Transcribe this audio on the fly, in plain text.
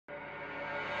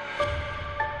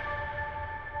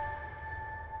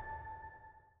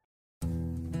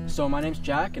So my name's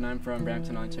Jack and I'm from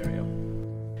Brampton, Ontario.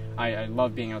 I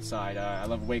love being outside. I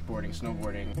love wakeboarding,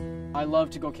 snowboarding. I love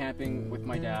to go camping with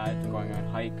my dad, going on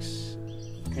hikes,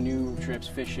 canoe trips,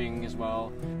 fishing as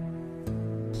well.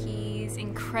 He's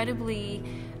incredibly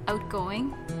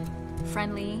outgoing,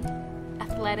 friendly,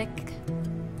 athletic,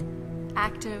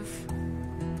 active,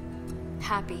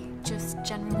 happy, just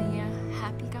generally a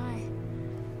happy guy.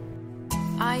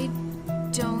 I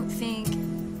don't think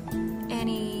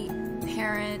any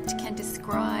parent can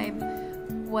describe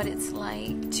what it's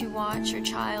like to watch your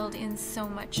child in so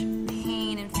much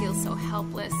pain and feel so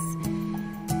helpless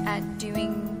at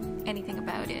doing anything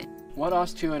about it. What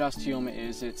Osteoid Osteoma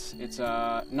is, it's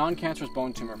a non-cancerous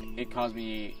bone tumor. It caused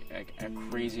me a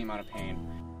crazy amount of pain.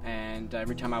 And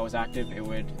every time I was active, it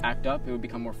would act up, it would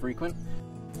become more frequent.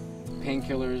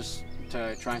 Painkillers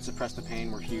to try and suppress the pain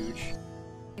were huge.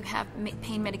 You have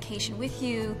pain medication with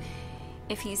you.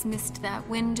 If he's missed that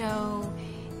window,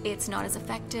 it's not as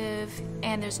effective,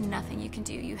 and there's nothing you can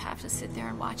do. You have to sit there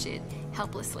and watch it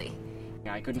helplessly.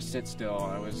 I couldn't sit still.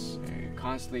 I was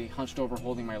constantly hunched over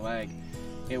holding my leg.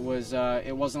 It wasn't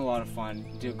a lot of fun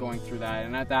going through that,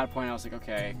 and at that point I was like,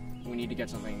 okay, we need to get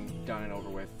something done and over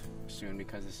with soon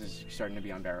because this is starting to be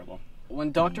unbearable.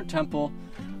 When Dr. Temple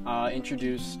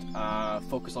introduced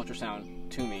Focused Ultrasound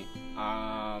to me,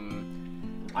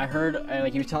 I heard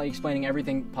he was explaining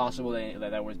everything possible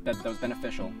that was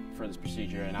beneficial for this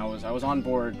procedure, and I was on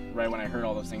board right when I heard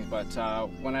all those things. But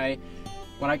when I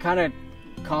kind of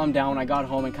calmed down, I got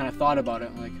home and kind of thought about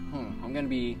it. I'm like, I'm going to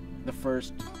be the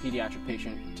first pediatric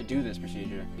patient to do this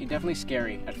procedure. It's definitely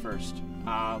scary at first,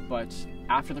 but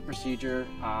after the procedure,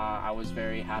 I was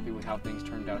very happy with how things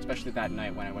turned out, especially that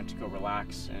night when I went to go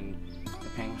relax and the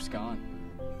pain was gone.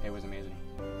 It was amazing.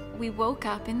 We woke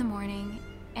up in the morning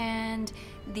and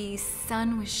the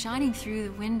sun was shining through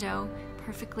the window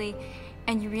perfectly,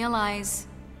 and you realize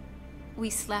we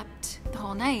slept the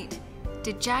whole night.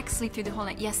 Did Jack sleep through the whole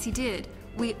night? Yes, he did.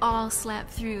 We all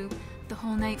slept through the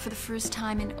whole night for the first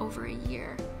time in over a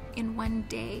year. In one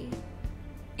day,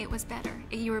 it was better.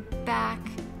 You were back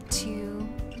to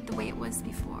the way it was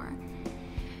before.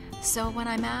 So when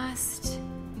I'm asked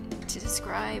to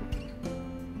describe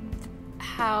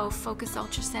how Focused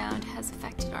Ultrasound has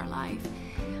affected our life,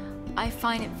 I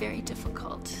find it very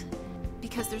difficult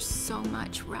because there's so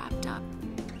much wrapped up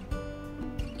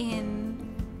in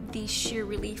the sheer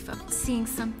relief of seeing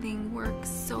something work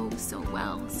so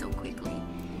well, so quickly,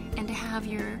 and to have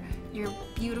your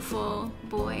beautiful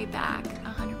boy back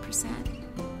 100%,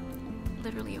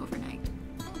 literally overnight.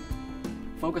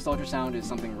 Focused ultrasound is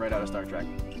something right out of Star Trek.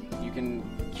 You can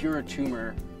cure a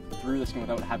tumor through the skin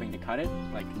without having to cut it.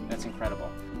 That's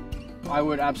incredible. I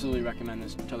would absolutely recommend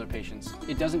this to other patients.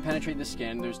 It doesn't penetrate the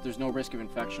skin, there's no risk of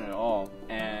infection at all,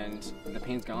 and the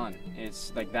pain's gone.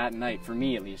 It's like that night, for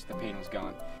me at least, the pain was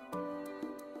gone.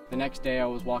 The next day I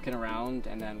was walking around,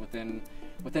 and then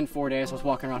within 4 days I was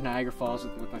walking around Niagara Falls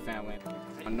with my family.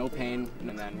 No pain,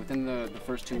 and then within the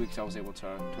first 2 weeks I was able to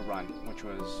run, which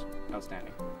was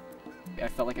outstanding. I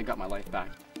felt like I got my life back.